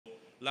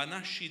la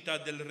nascita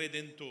del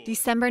Redentore.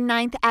 December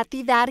 9th at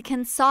the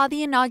Vatican saw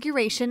the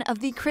inauguration of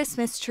the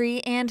Christmas tree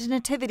and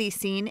nativity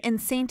scene in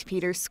St.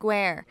 Peter's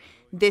Square.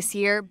 This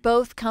year,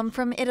 both come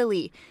from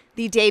Italy.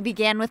 The day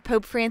began with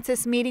Pope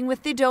Francis meeting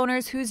with the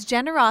donors whose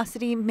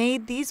generosity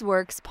made these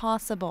works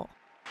possible.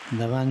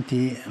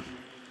 Davanti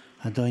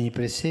ad ogni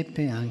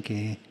presepe,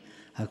 anche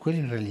a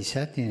quelli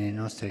realizzati nelle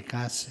nostre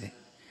case,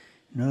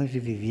 noi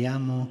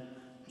riviviamo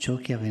ciò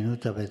che è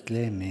avvenuto a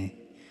Betlemme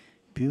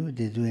più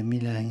di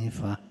 2000 anni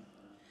fa.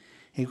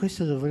 E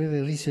questo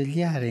dovrebbe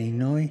risvegliare in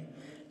noi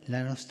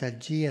la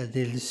nostalgia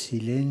del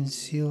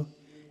silenzio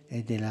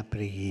e della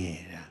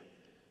preghiera.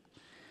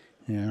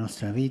 Nella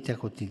nostra vita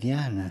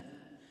quotidiana,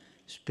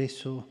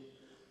 spesso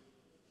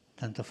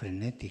tanto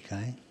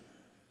frenetica,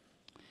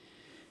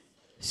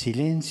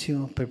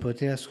 silenzio per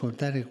poter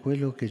ascoltare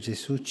quello che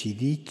Gesù ci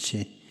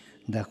dice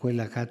da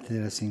quella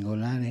cattedra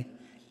singolare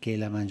che è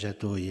la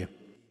mangiatoia.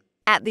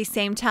 At the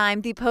same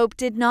time, the Pope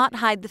did not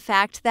hide the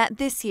fact that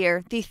this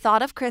year the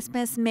thought of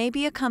Christmas may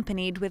be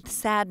accompanied with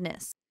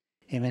sadness.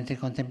 E mentre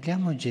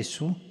contempliamo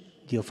Gesù,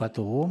 Dio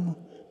fatto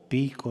uomo,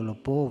 piccolo,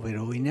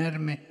 povero,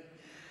 inerme,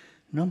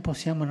 non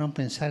possiamo non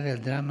pensare al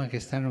dramma che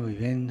stanno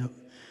vivendo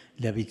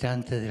gli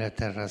abitanti della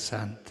Terra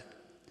Santa,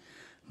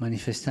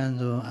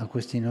 manifestando a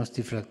questi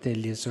nostri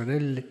fratelli e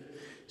sorelle,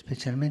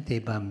 specialmente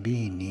ai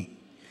bambini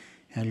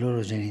e ai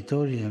loro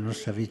genitori, la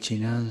nostra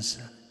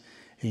vicinanza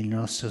e il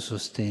nostro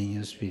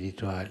sostegno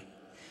spirituale.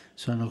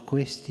 Sono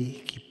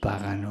questi che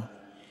pagano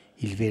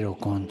il vero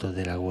conto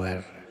della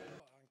guerra.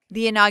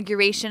 The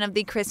inauguration of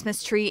the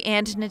Christmas tree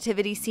and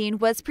nativity scene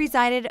was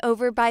presided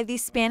over by the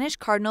Spanish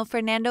Cardinal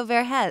Fernando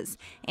Vergés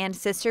and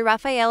Sister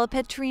Raffaella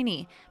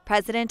Petrini,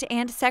 President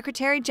and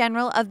Secretary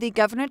General of the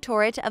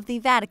Governorate of the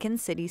Vatican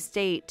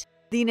City-State.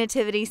 The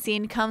nativity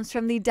scene comes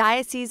from the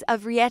Diocese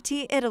of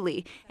Rieti,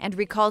 Italy, and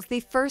recalls the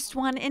first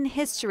one in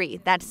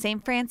history that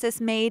St. Francis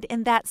made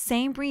in that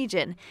same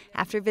region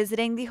after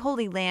visiting the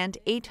Holy Land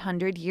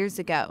 800 years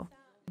ago.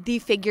 The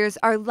figures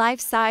are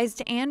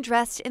life-sized and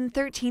dressed in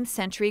 13th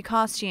century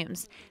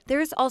costumes. There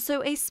is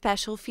also a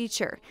special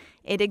feature.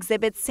 It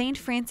exhibits St.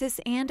 Francis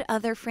and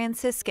other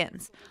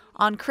Franciscans.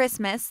 On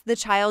Christmas, the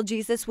child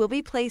Jesus will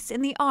be placed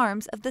in the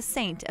arms of the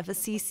Saint of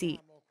Assisi.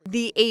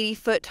 The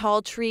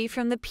 80-foot-tall tree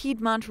from the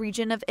Piedmont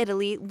region of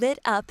Italy lit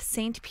up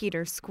St.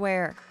 Peter's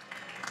Square.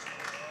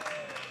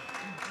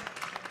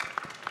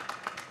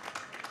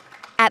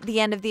 At the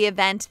end of the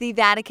event, the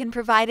Vatican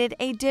provided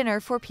a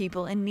dinner for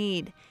people in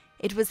need.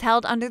 It was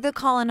held under the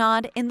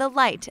colonnade in the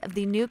light of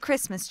the new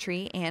Christmas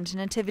tree and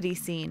nativity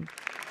scene.